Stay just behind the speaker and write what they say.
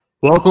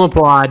Welcome,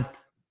 Applaud.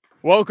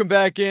 Welcome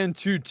back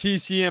into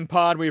TCM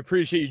Pod. We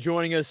appreciate you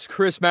joining us.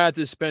 Chris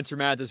Mathis, Spencer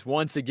Mathis,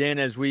 once again,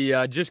 as we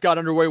just got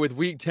underway with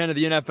Week 10 of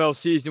the NFL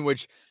season,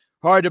 which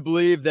hard to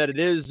believe that it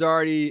is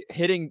already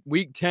hitting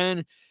Week 10.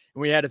 And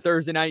we had a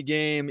Thursday night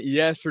game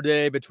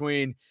yesterday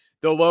between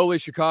the lowly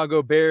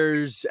Chicago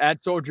Bears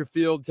at Soldier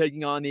Field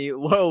taking on the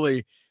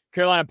lowly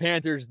Carolina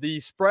Panthers. The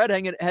spread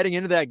heading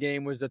into that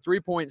game was a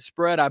 3-point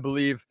spread, I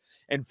believe,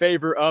 in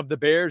favor of the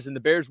Bears, and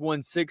the Bears won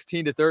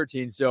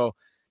 16-13. So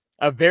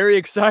a very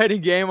exciting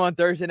game on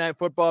Thursday Night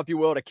Football, if you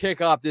will, to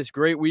kick off this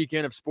great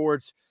weekend of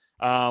sports,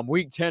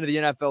 Week 10 of the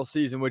NFL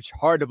season, which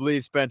hard to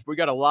believe, Spence. We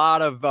got a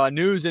lot of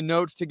news and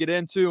notes to get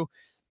into,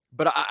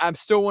 but I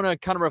still want to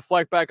kind of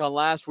reflect back on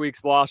last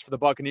week's loss for the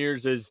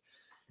Buccaneers.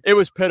 It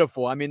was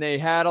pitiful. I mean, they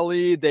had a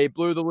lead. They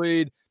blew the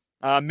lead,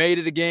 made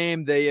it a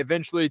game. They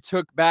eventually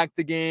took back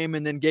the game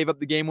and then gave up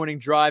the game-winning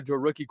drive to a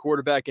rookie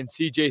quarterback in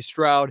C.J.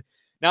 Stroud.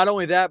 Not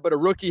only that, but a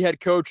rookie head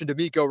coach in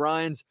DeMeco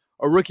Ryans,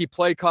 a rookie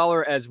play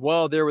caller as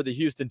well there with the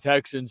Houston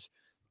Texans.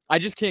 I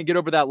just can't get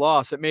over that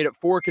loss. It made it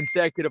 4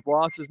 consecutive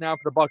losses now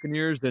for the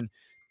Buccaneers, and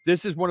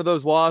this is one of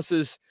those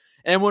losses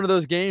and one of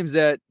those games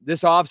that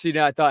this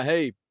offseason I thought,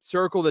 hey,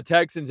 circle the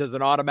Texans as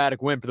an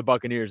automatic win for the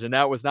Buccaneers, and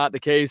that was not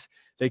the case.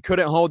 They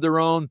couldn't hold their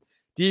own.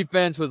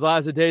 Defense was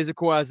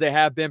lackadaisical as they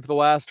have been for the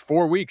last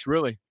 4 weeks,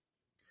 really.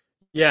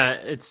 Yeah,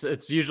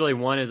 it's usually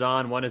one is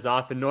on, one is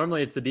off, and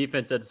normally it's the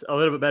defense that's a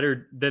little bit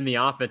better than the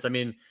offense. I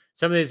mean,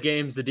 some of these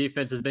games, the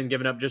defense has been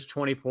giving up just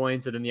 20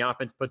 points, and then the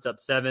offense puts up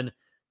 7.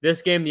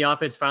 This game, the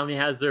offense finally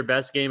has their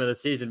best game of the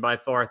season by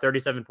far,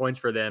 37 points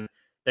for them.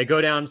 They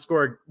go down and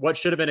score what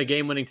should have been a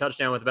game-winning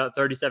touchdown with about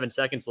 37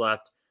 seconds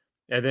left.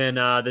 And then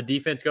the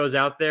defense goes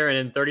out there, and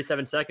in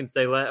 37 seconds,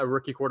 they let a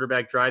rookie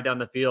quarterback drive down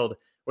the field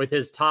with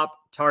his top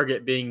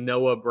target being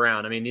Noah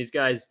Brown. I mean, these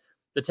guys –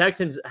 the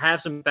Texans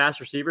have some fast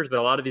receivers, but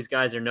a lot of these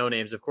guys are no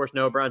names. Of course,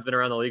 Noah Brown's been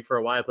around the league for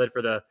a while. Played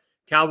for the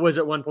Cowboys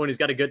at one point. He's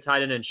got a good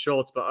tight end in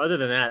Schultz. But other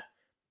than that,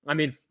 I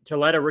mean, to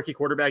let a rookie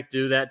quarterback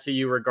do that to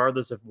you,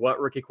 regardless of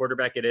what rookie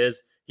quarterback it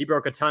is, he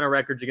broke a ton of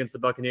records against the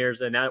Buccaneers.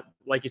 And that,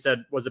 like you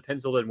said, was a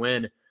penciled-in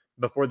win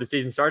before the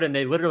season started. And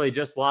they literally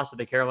just lost to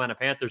the Carolina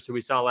Panthers, who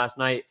we saw last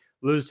night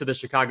lose to the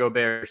Chicago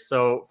Bears.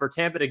 So for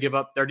Tampa to give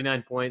up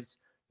 39 points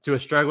to a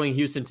struggling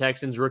Houston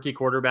Texans rookie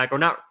quarterback, or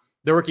not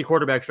the rookie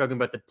quarterback struggling,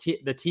 but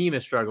the team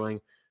is struggling.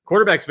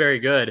 Quarterback's very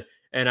good.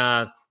 And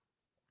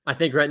I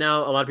think right now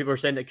a lot of people are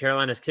saying that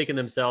Carolina's kicking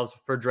themselves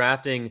for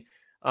drafting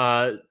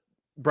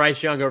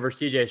Bryce Young over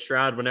C.J.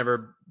 Stroud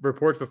whenever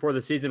reports before the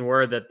season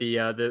were that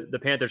the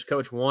Panthers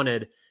coach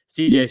wanted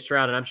C.J.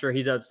 Stroud, and I'm sure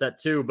he's upset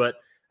too. But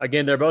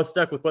again, they're both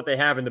stuck with what they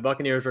have, and the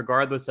Buccaneers,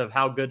 regardless of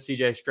how good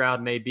C.J.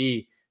 Stroud may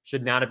be,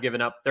 should not have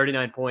given up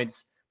 39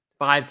 points,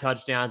 5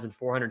 touchdowns, and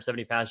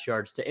 470 pass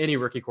yards to any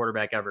rookie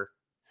quarterback ever.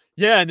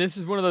 Yeah, and this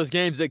is one of those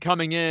games that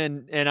coming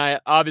in, and I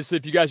obviously,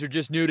 if you guys are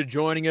just new to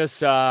joining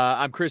us,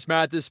 I'm Chris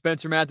Mathis,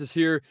 Spencer Mathis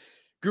here.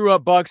 Grew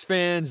up Bucs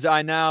fans.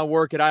 I now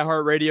work at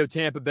iHeartRadio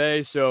Tampa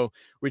Bay, so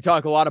we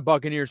talk a lot of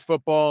Buccaneers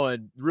football,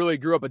 and really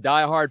grew up a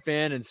diehard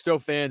fan and still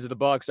fans of the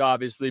Bucs,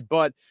 obviously.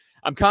 But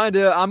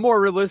I'm more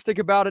realistic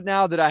about it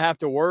now that I have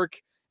to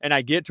work, and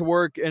I get to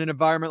work in an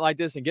environment like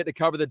this and get to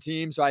cover the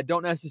team, so I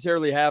don't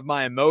necessarily have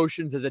my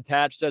emotions as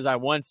attached as I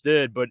once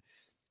did. But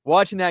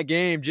watching that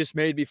game just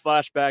made me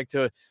flashback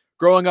to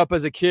growing up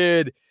as a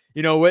kid,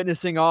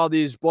 witnessing all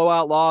these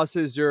blowout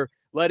losses or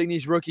letting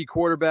these rookie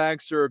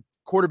quarterbacks or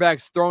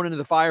quarterbacks thrown into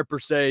the fire per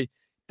se,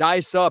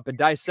 dice up and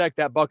dissect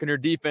that Buccaneer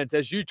defense.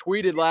 As you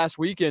tweeted last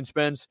weekend,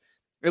 Spence,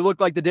 it looked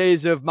like the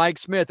days of Mike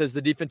Smith as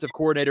the defensive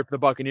coordinator for the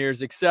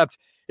Buccaneers, except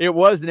it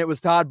was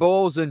Todd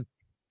Bowles. And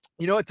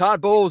you know what,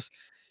 Todd Bowles,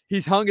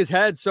 he's hung his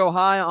head so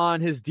high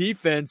on his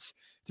defense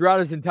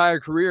throughout his entire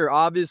career,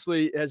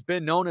 obviously has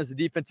been known as a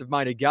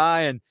defensive-minded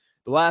guy, and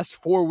the last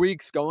 4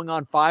 weeks, going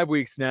on 5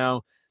 weeks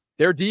now,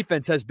 their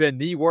defense has been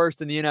the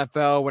worst in the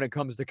NFL when it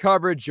comes to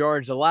coverage,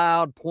 yards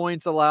allowed,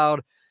 points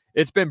allowed.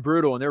 It's been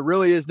brutal, and there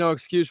really is no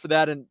excuse for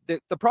that. And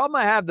the problem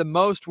I have the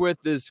most with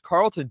is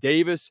Carlton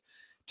Davis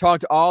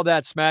talked all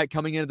that smack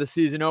coming into the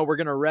season. Oh, we're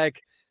going to wreck,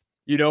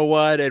 and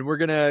we're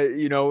going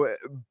to,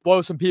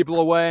 blow some people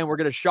away, and we're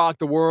going to shock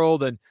the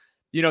world. And,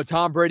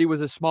 Tom Brady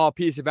was a small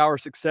piece of our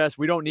success.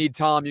 We don't need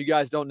Tom. You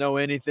guys don't know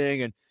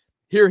anything. And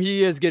here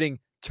he is getting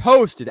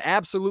toasted,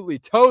 absolutely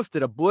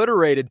toasted,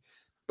 obliterated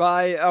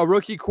by a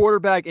rookie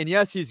quarterback. And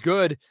yes, he's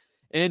good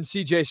in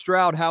C.J.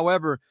 Stroud.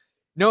 However,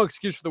 no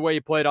excuse for the way he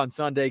played on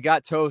Sunday.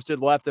 Got toasted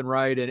left and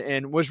right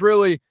and was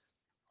really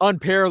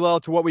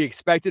unparalleled to what we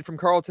expected from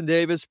Carlton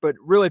Davis. But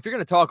really, if you're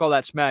going to talk all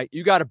that smack,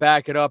 you got to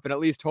back it up and at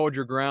least hold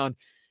your ground.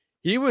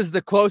 He was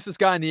the closest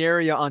guy in the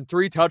area on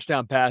 3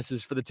 touchdown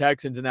passes for the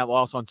Texans in that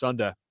loss on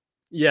Sunday.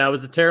 Yeah, it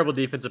was a terrible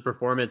defensive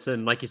performance.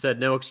 And like you said,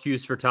 no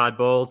excuse for Todd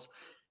Bowles.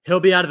 He'll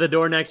be out of the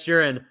door next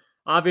year. And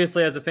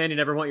obviously, as a fan, you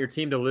never want your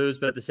team to lose.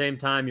 But at the same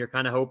time, you're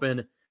kind of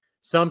hoping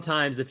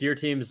sometimes if your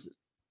team's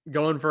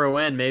going for a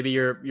win. Maybe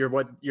you're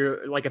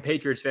like a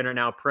Patriots fan right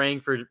now,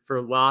 praying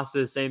for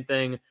losses. Same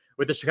thing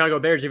with the Chicago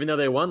Bears. Even though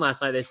they won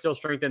last night, they still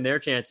strengthened their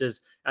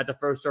chances at the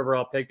first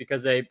overall pick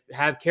because they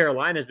have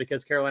Carolina's,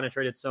 because Carolina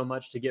traded so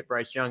much to get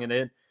Bryce Young. And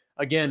then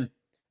again,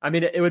 I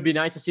mean, it would be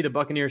nice to see the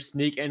Buccaneers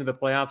sneak into the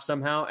playoffs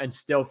somehow and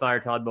still fire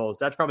Todd Bowles.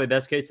 That's probably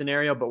best case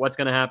scenario. But what's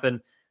going to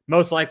happen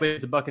most likely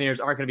is the Buccaneers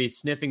aren't going to be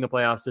sniffing the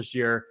playoffs this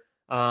year.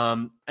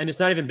 And it's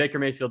not even Baker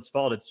Mayfield's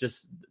fault. It's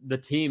just the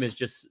team is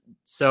just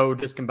so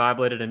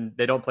discombobulated and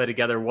they don't play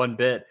together one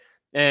bit.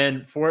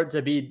 And for it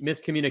to be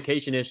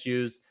miscommunication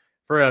issues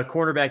for a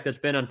cornerback that's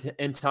been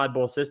in Todd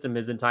Bowles' system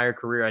his entire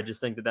career, I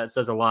just think that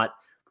says a lot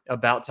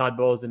about Todd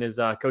Bowles and his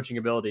coaching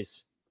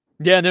abilities.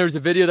 Yeah, and there was a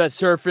video that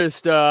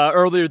surfaced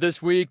earlier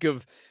this week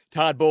of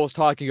Todd Bowles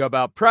talking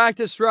about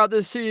practice throughout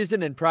this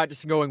season and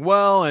practicing going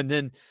well. And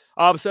then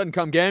all of a sudden,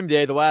 come game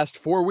day, the last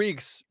 4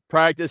 weeks,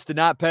 practice did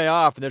not pay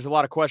off. And there's a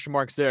lot of question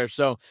marks there.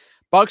 So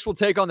Bucs will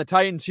take on the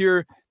Titans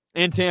here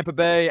in Tampa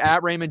Bay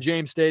at Raymond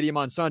James Stadium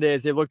on Sunday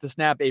as they look to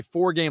snap a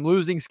 4-game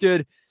losing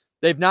skid.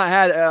 They've not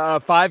had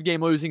a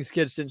 5-game losing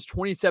skid since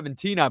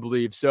 2017, I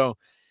believe. So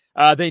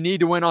they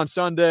need to win on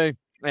Sunday.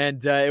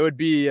 And it would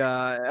be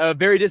a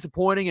very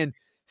disappointing and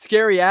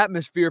scary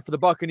atmosphere for the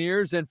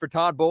Buccaneers and for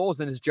Todd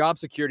Bowles and his job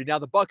security. Now,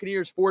 the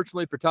Buccaneers,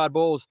 fortunately for Todd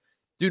Bowles,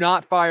 do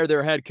not fire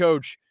their head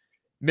coach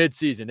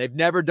midseason. They've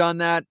never done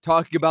that.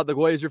 Talking about the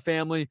Glazer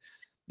family,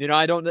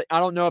 I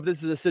don't know if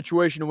this is a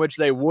situation in which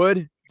they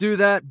would do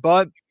that,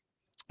 but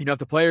if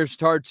the players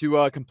start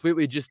to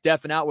completely just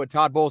deafen out what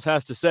Todd Bowles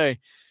has to say,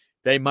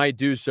 they might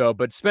do so.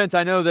 But Spence,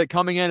 I know that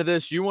coming into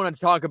this, you wanted to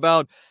talk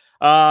about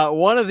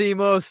one of the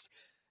most,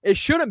 it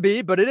shouldn't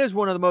be, but it is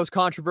one of the most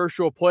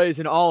controversial plays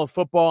in all of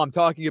football. I'm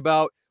talking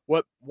about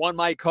what one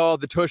might call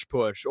the tush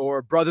push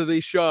or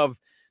brotherly shove.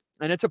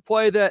 And it's a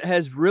play that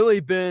has really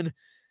been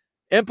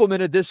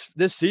implemented this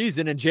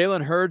season. And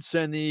Jalen Hurts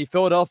and the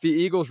Philadelphia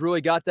Eagles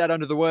really got that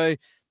under the way.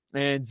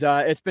 And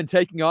it's been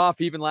taking off.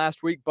 Even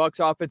last week,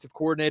 Bucs offensive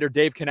coordinator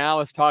Dave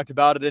Canales talked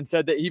about it and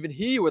said that even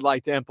he would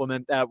like to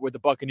implement that with the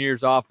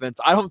Buccaneers offense.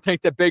 I don't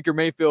think that Baker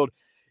Mayfield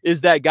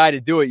is that guy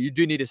to do it. You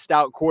do need a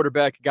stout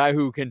quarterback, a guy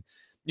who can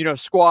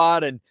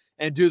squat and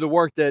do the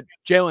work that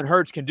Jalen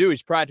Hurts can do.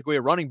 He's practically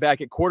a running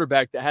back at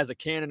quarterback that has a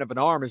cannon of an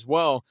arm as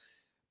well.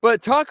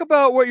 But talk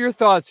about what your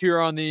thoughts here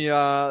on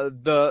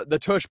the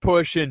tush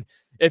push and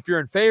if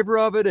you're in favor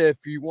of it, if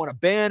you want to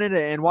ban it,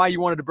 and why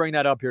you wanted to bring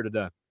that up here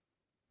today.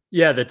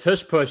 Yeah, the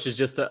tush push is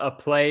just a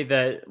play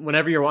that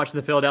whenever you're watching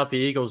the Philadelphia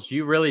Eagles,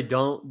 you really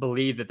don't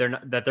believe that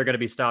they're going to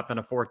be stopped on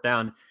a 4th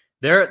down.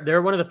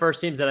 They're one of the first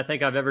teams that I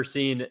think I've ever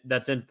seen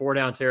that's in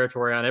 4-down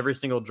territory on every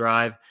single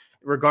drive,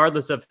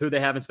 regardless of who they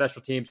have in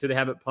special teams, who they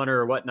have at punter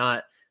or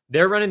whatnot.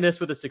 They're running this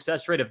with a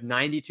success rate of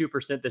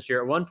 92% this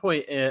year. At one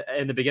point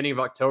in the beginning of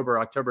October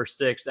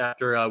 6th,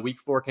 after week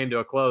 4 came to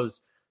a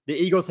close, the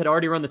Eagles had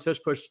already run the tush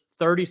push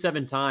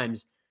 37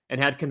 times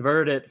and had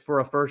converted it for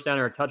a first down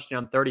or a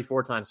touchdown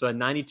 34 times. So a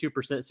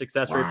 92%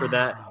 success rate for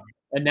that.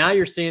 And now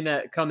you're seeing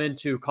that come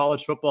into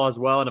college football as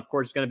well. And of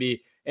course, it's going to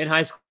be in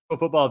high school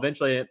football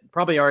eventually. It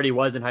probably already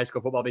was in high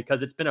school football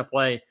because it's been a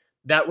play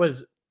that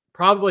was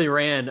probably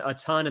ran a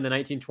ton in the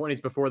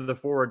 1920s before the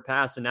forward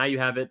pass. And now you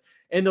have it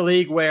in the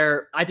league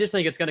where I just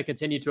think it's going to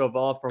continue to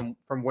evolve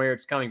from where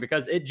it's coming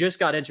because it just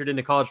got entered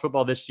into college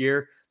football this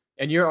year.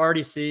 And you're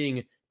already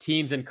seeing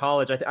teams in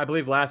college. I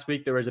believe last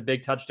week there was a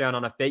big touchdown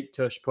on a fake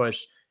tush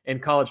push in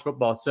college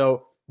football.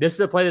 So this is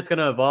a play that's going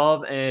to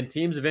evolve and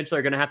teams eventually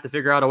are going to have to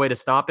figure out a way to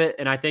stop it.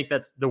 And I think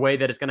that's the way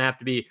that it's going to have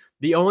to be.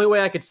 The only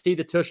way I could see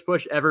the tush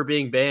push ever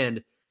being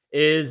banned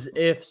is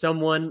if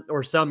someone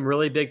or some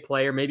really big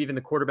player, maybe even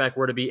the quarterback,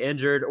 were to be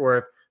injured, or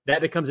if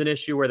that becomes an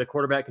issue where the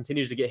quarterback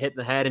continues to get hit in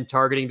the head and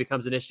targeting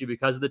becomes an issue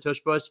because of the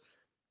tush push.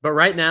 But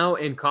right now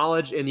in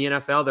college, in the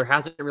NFL, there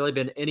hasn't really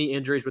been any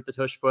injuries with the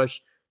tush push.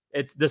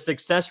 The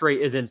success rate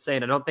is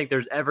insane. I don't think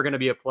there's ever going to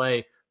be a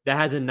play that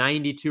has a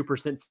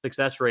 92%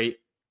 success rate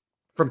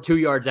from 2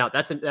 yards out.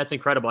 That's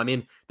incredible. I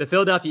mean, the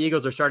Philadelphia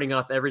Eagles are starting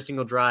off every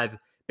single drive,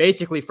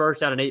 basically 1st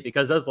down and 8,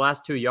 because those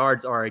last 2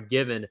 yards are a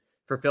given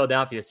for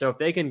Philadelphia. So if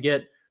they can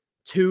get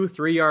 2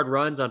 3-yard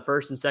runs on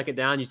 1st and 2nd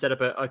down, you set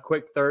up a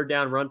quick 3rd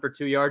down run for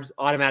 2 yards,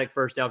 automatic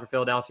 1st down for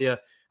Philadelphia.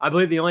 I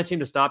believe the only team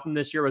to stop them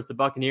this year was the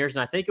Buccaneers,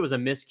 and I think it was a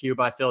miscue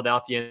by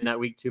Philadelphia in that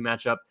week 2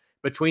 matchup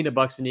between the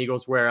Bucs and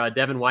Eagles where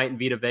Devin White and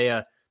Vita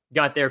Vea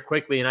got there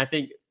quickly. And I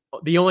think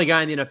the only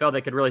guy in the NFL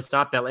that could really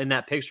stop that in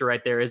that picture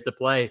right there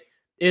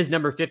is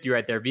number 50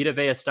 right there. Vita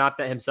Vea stopped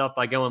that himself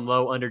by going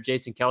low under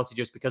Jason Kelce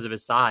just because of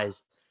his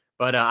size.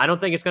 But I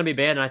don't think it's going to be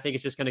banned, and I think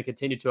it's just going to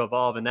continue to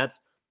evolve. And that's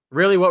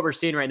really what we're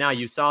seeing right now.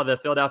 You saw the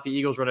Philadelphia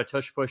Eagles run a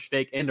tush push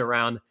fake end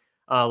around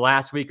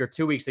last week or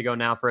 2 weeks ago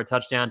now for a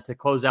touchdown to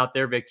close out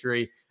their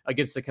victory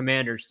against the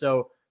Commanders.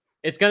 So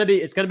it's going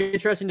to be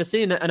interesting to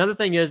see. And another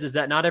thing is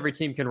that not every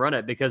team can run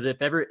it, because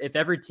if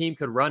every team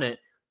could run it,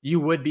 you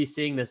would be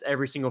seeing this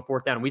every single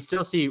 4th down. We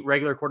still see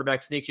regular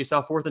quarterback sneaks. You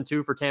saw 4th and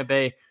 2 for Tampa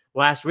Bay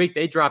last week.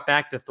 They dropped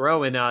back to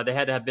throw, and they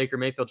had to have Baker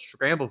Mayfield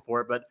scramble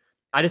for it. But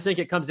I just think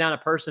it comes down to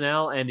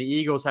personnel, and the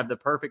Eagles have the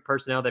perfect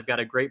personnel. They've got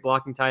a great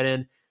blocking tight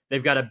end.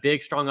 They've got a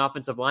big, strong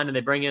offensive line, and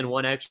they bring in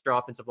one extra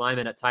offensive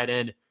lineman at tight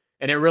end,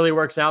 and it really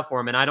works out for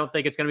them. And I don't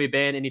think it's going to be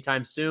banned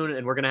anytime soon,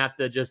 and we're going to have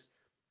to just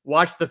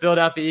watch the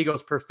Philadelphia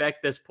Eagles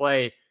perfect this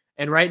play.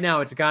 And right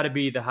now, it's got to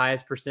be the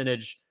highest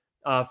percentage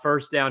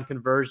first down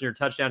conversion or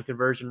touchdown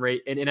conversion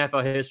rate in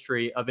NFL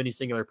history of any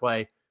singular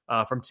play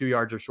from 2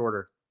 yards or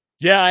shorter.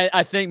 Yeah,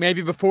 I think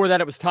maybe before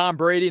that it was Tom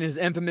Brady and his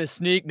infamous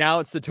sneak. Now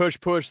it's the tush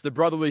push, the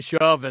brotherly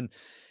shove. And,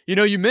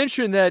 you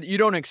mentioned that you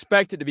don't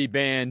expect it to be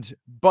banned,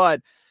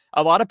 but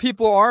a lot of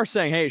people are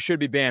saying, hey, it should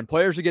be banned.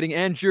 Players are getting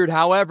injured.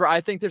 However,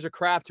 I think there's a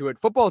craft to it.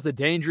 Football is a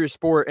dangerous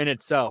sport in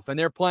itself, and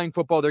they're playing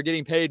football. They're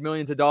getting paid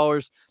millions of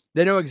dollars.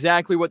 They know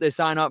exactly what they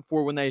sign up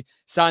for when they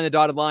sign the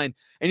dotted line.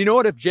 And you know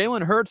what? If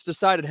Jalen Hurts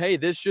decided, hey,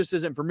 this just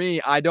isn't for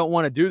me, I don't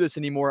want to do this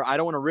anymore, I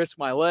don't want to risk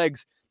my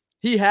legs,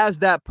 he has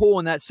that pull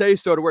and that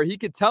say-so to where he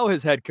could tell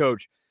his head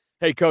coach,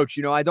 hey, coach,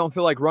 I don't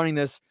feel like running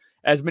this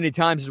as many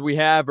times as we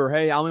have, or,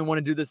 hey, I only want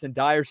to do this in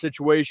dire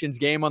situations,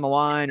 game on the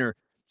line, or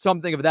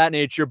something of that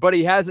nature. But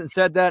he hasn't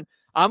said that.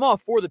 I'm all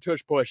for the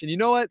tush push. And you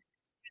know what?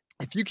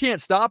 If you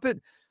can't stop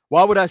it,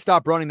 why would I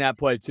stop running that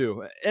play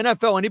too?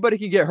 NFL, anybody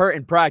can get hurt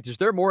in practice.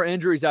 There are more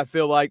injuries, I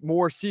feel like,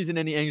 more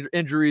season-ending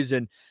injuries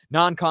and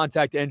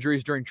non-contact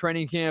injuries during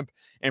training camp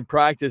and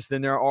practice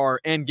than there are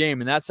end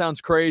game. And that sounds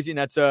crazy, and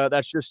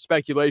that's just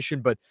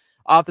speculation. But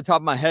off the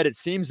top of my head, it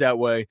seems that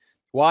way.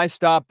 Why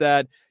stop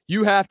that?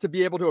 You have to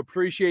be able to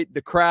appreciate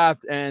the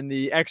craft and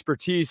the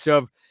expertise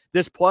of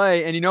this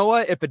play. And you know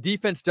what? If a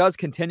defense does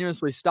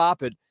continuously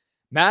stop it,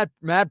 mad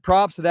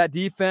props to that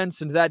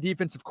defense and to that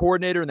defensive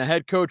coordinator and the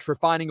head coach for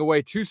finding a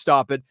way to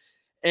stop it.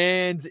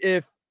 And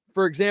if,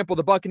 for example,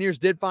 the Buccaneers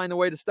did find a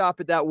way to stop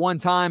it that one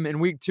time in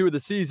week 2 of the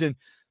season,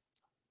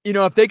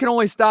 if they can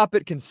only stop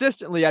it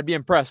consistently, I'd be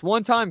impressed.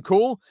 One time,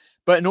 cool.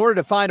 But in order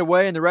to find a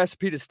way in the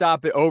recipe to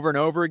stop it over and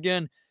over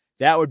again,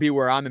 that would be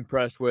where I'm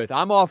impressed with.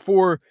 I'm all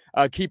for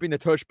keeping the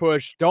tush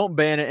push. Don't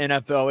ban it,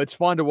 NFL. It's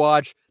fun to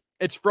watch.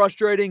 It's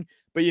frustrating.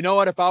 But you know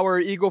what? If I were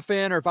an Eagle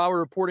fan or if I were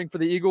reporting for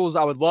the Eagles,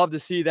 I would love to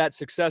see that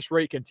success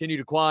rate continue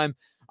to climb.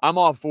 I'm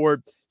all for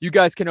it. You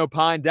guys can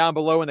opine down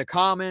below in the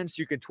comments.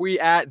 You can tweet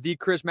at the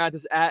Chris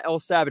Mathis at L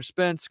Savage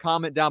Spence.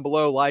 Comment down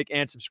below, like,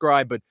 and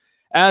subscribe. But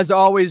as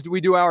always,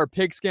 we do our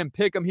pigskin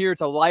pick'em here.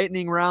 It's a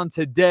lightning round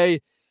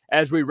today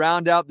as we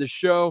round out the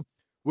show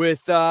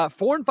with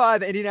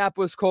 4-5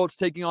 Indianapolis Colts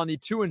taking on the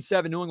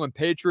 2-7 New England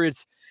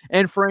Patriots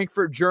in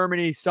Frankfurt,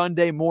 Germany,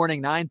 Sunday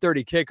morning,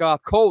 9:30 kickoff.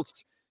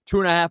 Colts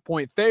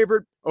 2.5-point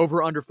favorite,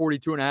 over under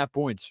 42.5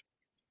 points.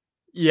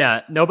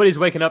 Yeah, nobody's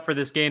waking up for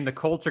this game. The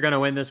Colts are going to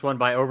win this one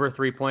by over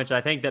 3 points.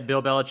 I think that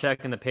Bill Belichick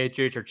and the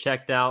Patriots are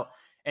checked out.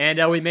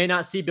 And we may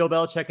not see Bill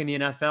Belichick in the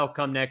NFL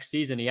come next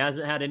season. He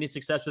hasn't had any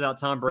success without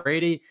Tom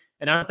Brady,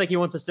 and I don't think he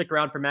wants to stick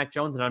around for Mac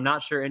Jones, and I'm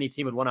not sure any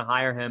team would want to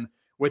hire him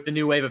with the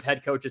new wave of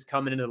head coaches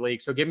coming into the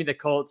league. So give me the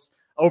Colts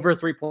over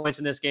 3 points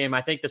in this game.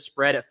 I think the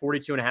spread at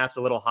 42.5 is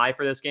a little high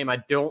for this game.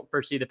 I don't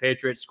foresee the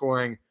Patriots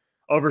scoring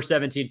over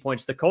 17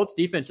 points. The Colts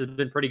defense has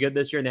been pretty good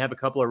this year, and they have a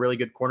couple of really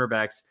good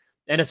cornerbacks.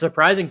 And a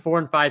surprising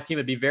 4-5 team.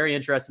 Would be very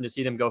interesting to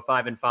see them go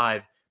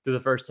 5-5 through the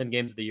first 10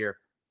 games of the year.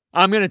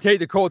 I'm going to take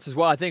the Colts as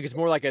well. I think it's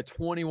more like a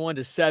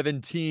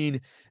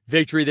 21-17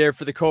 victory there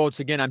for the Colts.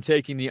 Again, I'm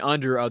taking the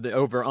under of the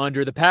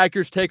over-under. The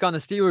Packers take on the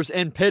Steelers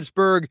in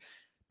Pittsburgh.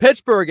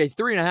 Pittsburgh, a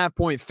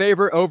 3.5-point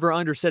favorite.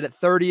 Over-under set at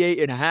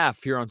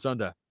 38.5 here on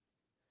Sunday.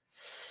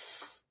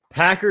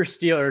 Packers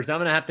Steelers. I'm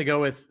going to have to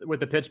go with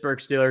the Pittsburgh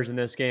Steelers in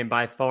this game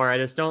by far. I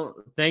just don't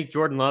think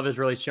Jordan Love has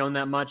really shown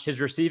that much. His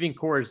receiving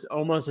core is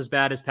almost as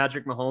bad as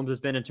Patrick Mahomes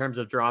has been in terms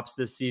of drops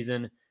this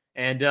season.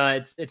 And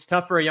it's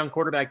tough for a young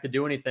quarterback to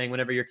do anything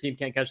whenever your team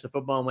can't catch the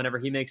football and whenever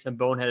he makes some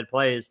boneheaded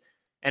plays.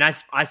 And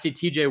I see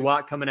T.J.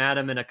 Watt coming at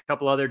him and a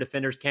couple other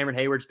defenders. Cameron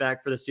Hayward's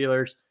back for the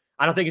Steelers.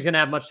 I don't think he's going to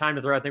have much time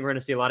to throw. I think we're going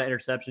to see a lot of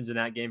interceptions in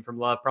that game from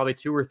Love, probably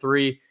 2 or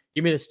 3.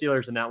 Give me the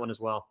Steelers in that one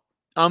as well.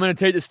 I'm going to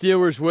take the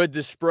Steelers with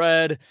the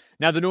spread.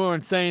 Now, the New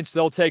Orleans Saints,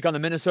 they'll take on the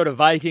Minnesota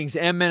Vikings.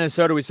 And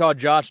Minnesota, we saw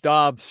Josh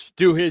Dobbs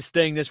do his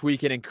thing this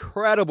week. An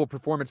incredible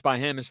performance by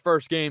him. His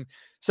first game,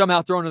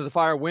 somehow thrown into the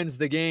fire, wins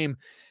the game.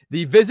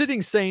 The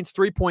visiting Saints,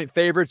 3-point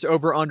favorites,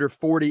 over under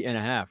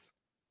 40.5.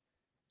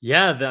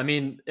 Yeah, I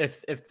mean,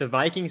 if the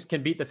Vikings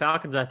can beat the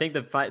Falcons, I think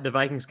the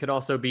Vikings could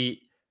also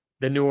beat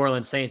the New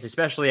Orleans Saints,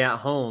 especially at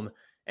home.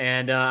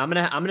 And I'm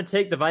gonna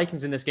take the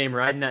Vikings in this game,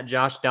 riding that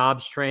Josh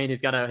Dobbs train.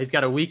 He's got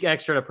a week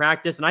extra to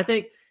practice, and I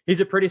think he's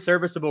a pretty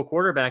serviceable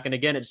quarterback. And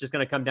again, it's just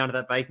going to come down to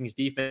that Vikings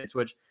defense,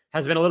 which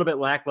has been a little bit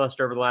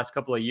lackluster over the last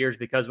couple of years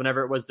because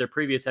whenever it was their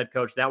previous head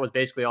coach, that was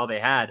basically all they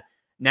had.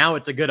 Now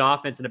it's a good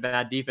offense and a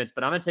bad defense.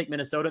 But I'm going to take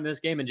Minnesota in this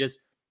game, and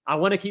I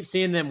want to keep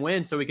seeing them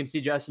win so we can see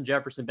Justin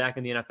Jefferson back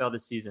in the NFL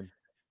this season.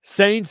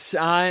 Saints,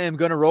 I am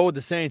going to roll with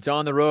the Saints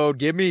on the road.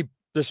 Give me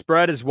the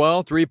spread as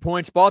well, 3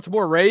 points.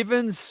 Baltimore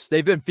Ravens,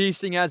 they've been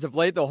feasting as of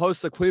late. They'll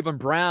host the Cleveland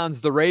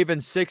Browns. The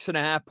Ravens,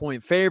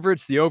 6.5-point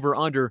favorites. The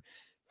over-under,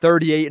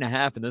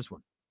 38.5 in this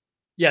one.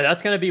 Yeah,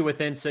 that's going to be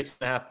within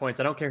 6.5 points.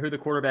 I don't care who the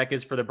quarterback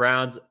is for the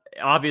Browns.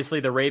 Obviously,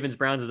 the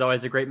Ravens-Browns is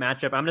always a great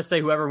matchup. I'm going to say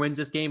whoever wins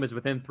this game is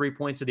within 3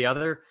 points of the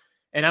other.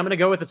 And I'm going to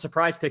go with a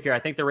surprise pick here. I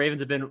think the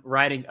Ravens have been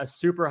riding a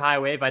super high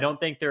wave. I don't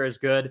think they're as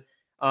good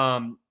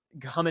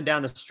coming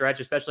down the stretch,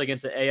 especially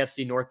against an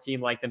AFC North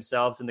team like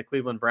themselves and the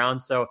Cleveland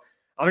Browns. So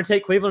I'm going to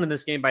take Cleveland in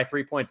this game by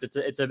 3 points. It's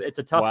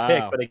a tough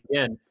pick, Wow. but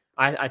again,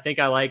 I think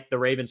I like the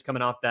Ravens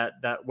coming off that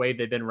wave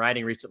they've been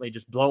riding recently,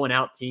 just blowing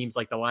out teams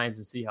like the Lions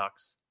and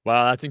Seahawks.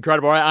 Wow, that's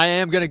incredible. I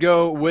am going to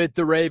go with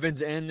the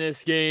Ravens in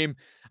this game.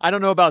 I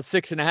don't know about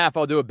 6.5.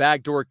 I'll do a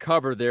backdoor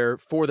cover there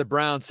for the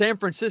Browns. San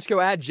Francisco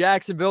at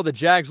Jacksonville. The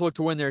Jags look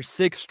to win their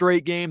 6th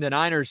straight game. The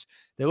Niners,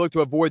 they look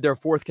to avoid their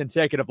 4th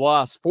consecutive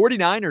loss.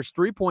 49ers,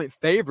 3-point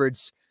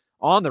favorites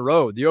on the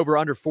road. The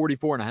over-under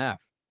 44.5.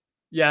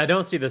 Yeah, I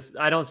don't see this.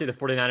 I don't see the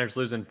 49ers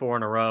losing 4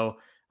 in a row.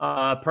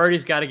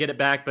 Purdy's got to get it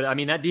back, but I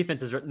mean, that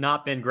defense has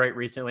not been great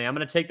recently. I'm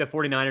going to take the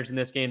 49ers in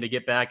this game to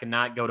get back and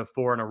not go to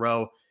 4 in a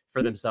row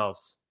for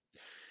themselves.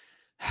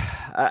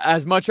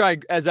 As much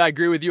as I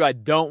agree with you, I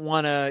don't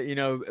want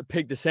to,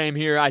 pick the same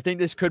here. I think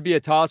this could be a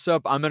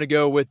toss-up. I'm going to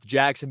go with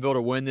Jacksonville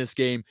to win this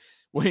game,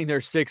 winning their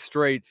 6th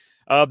straight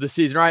of the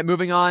season. All right,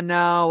 moving on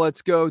now.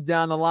 Let's go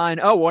down the line.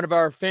 Oh, one of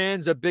our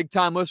fans, a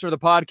big-time listener of the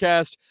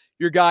podcast,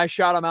 your guy,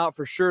 shout him out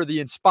for sure. The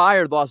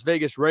inspired Las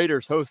Vegas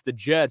Raiders host the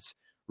Jets.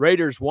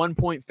 Raiders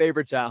 1-point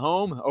favorites at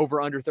home,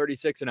 over under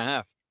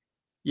 36.5.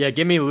 Yeah,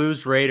 give me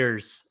lose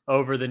Raiders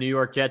over the New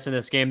York Jets in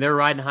this game. They're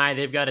riding high.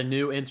 They've got a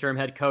new interim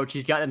head coach.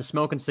 He's got them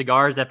smoking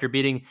cigars after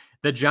beating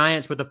the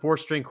Giants with a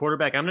 4th-string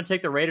quarterback. I'm going to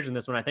take the Raiders in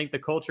this one. I think the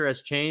culture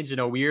has changed in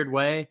a weird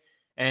way,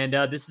 and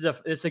this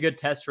is a good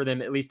test for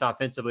them, at least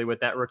offensively, with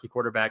that rookie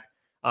quarterback,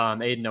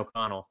 Aiden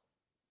O'Connell.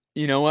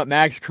 You know what?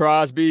 Max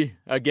Crosby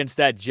against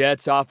that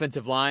Jets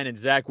offensive line and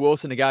Zach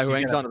Wilson, the guy who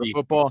hangs onto the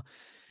football.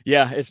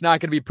 Yeah, it's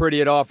not going to be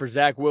pretty at all for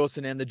Zach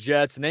Wilson and the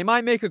Jets. And they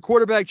might make a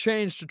quarterback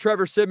change to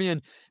Trevor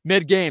Siemian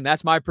mid-game.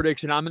 That's my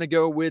prediction. I'm going to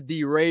go with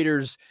the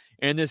Raiders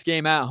in this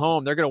game at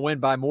home. They're going to win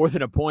by more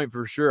than a point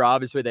for sure.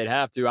 Obviously, they'd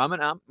have to.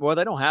 Well,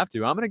 they don't have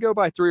to. I'm going to go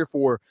by 3 or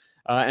 4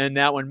 in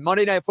that one.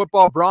 Monday Night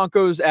Football,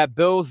 Broncos at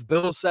Bills.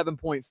 Bills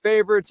 7-point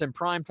favorites and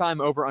primetime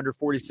over under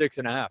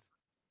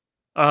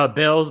 46.5.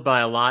 Bills by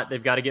a lot.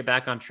 They've got to get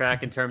back on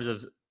track in terms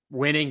of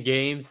winning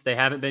games. They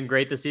haven't been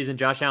great this season.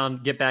 Josh Allen,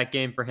 get back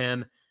game for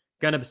him.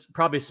 Going to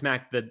probably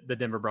smack the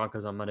Denver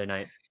Broncos on Monday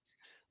night.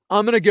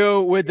 I'm going to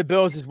go with the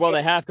Bills as well.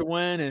 They have to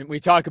win. And we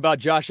talk about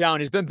Josh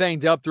Allen. He's been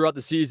banged up throughout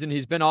the season.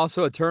 He's been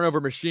also a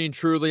turnover machine,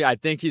 truly. I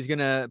think he's going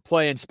to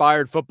play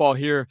inspired football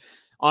here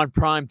on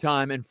prime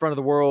time in front of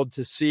the world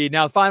to see.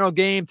 Now, final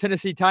game,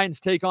 Tennessee Titans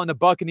take on the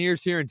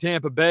Buccaneers here in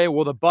Tampa Bay.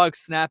 Will the Bucs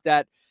snap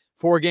that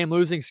 4-game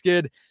losing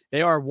skid?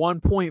 They are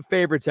 1-point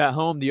favorites at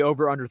home, the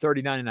over under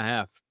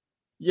 39.5.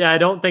 Yeah, I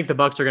don't think the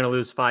Bucs are going to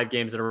lose 5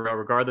 games in a row,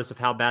 regardless of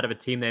how bad of a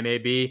team they may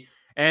be.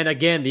 And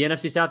again, the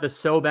NFC South is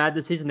so bad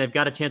this season. They've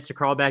got a chance to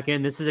crawl back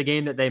in. This is a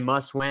game that they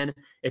must win.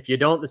 If you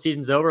don't, the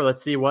season's over.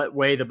 Let's see what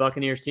way the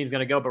Buccaneers team's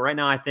going to go. But right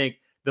now, I think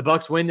the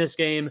Bucs win this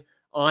game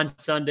on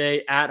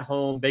Sunday at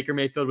home. Baker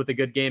Mayfield with a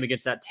good game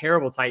against that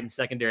terrible Titans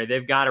secondary.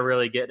 They've got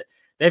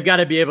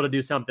to be able to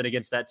do something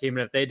against that team.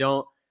 And if they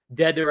don't,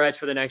 dead to rights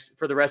for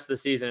the rest of the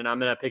season. And I'm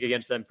going to pick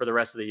against them for the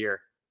rest of the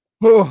year.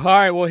 Oh, all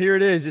right, well, here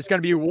it is. It's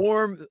going to be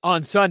warm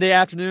on Sunday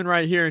afternoon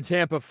right here in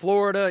Tampa,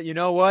 Florida. You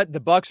know what?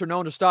 The Bucs are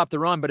known to stop the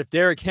run, but if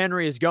Derrick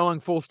Henry is going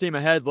full steam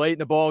ahead late in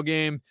the ball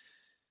game,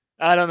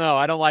 I don't know.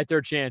 I don't like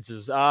their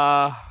chances.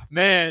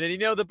 Man,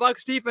 and the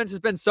Bucs defense has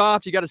been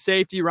soft. You got a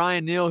safety,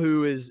 Ryan Neal,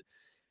 who is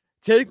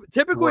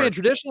typically and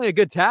traditionally a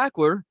good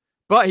tackler,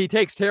 but he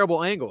takes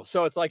terrible angles.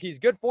 So it's like he's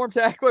good form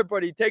tackler,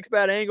 but he takes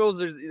bad angles.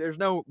 There's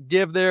no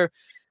give there.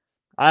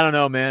 I don't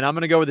know, man. I'm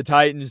going to go with the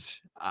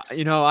Titans.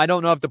 I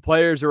don't know if the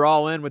players are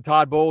all in with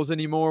Todd Bowles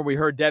anymore. We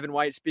heard Devin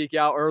White speak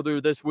out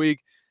earlier this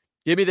week.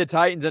 Give me the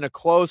Titans in a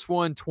close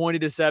one,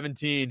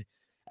 20-17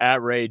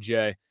 at Ray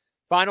J.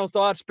 Final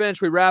thoughts,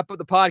 Spence. We wrap up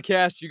the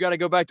podcast. You got to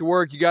go back to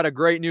work. You got a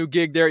great new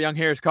gig there at Young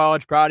Harris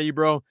College. Proud of you,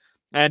 bro.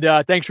 And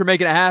thanks for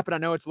making it happen. I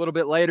know it's a little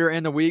bit later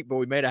in the week, but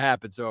we made it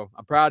happen. So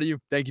I'm proud of you.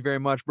 Thank you very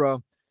much,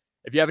 bro.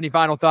 If you have any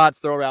final thoughts,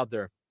 throw it out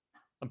there.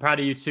 I'm proud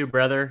of you too,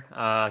 brother.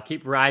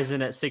 Keep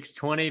rising at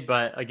 620.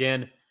 But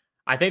again,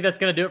 I think that's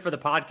going to do it for the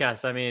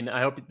podcast. I mean,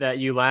 I hope that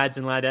you lads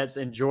and ladettes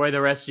enjoy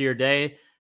the rest of your day.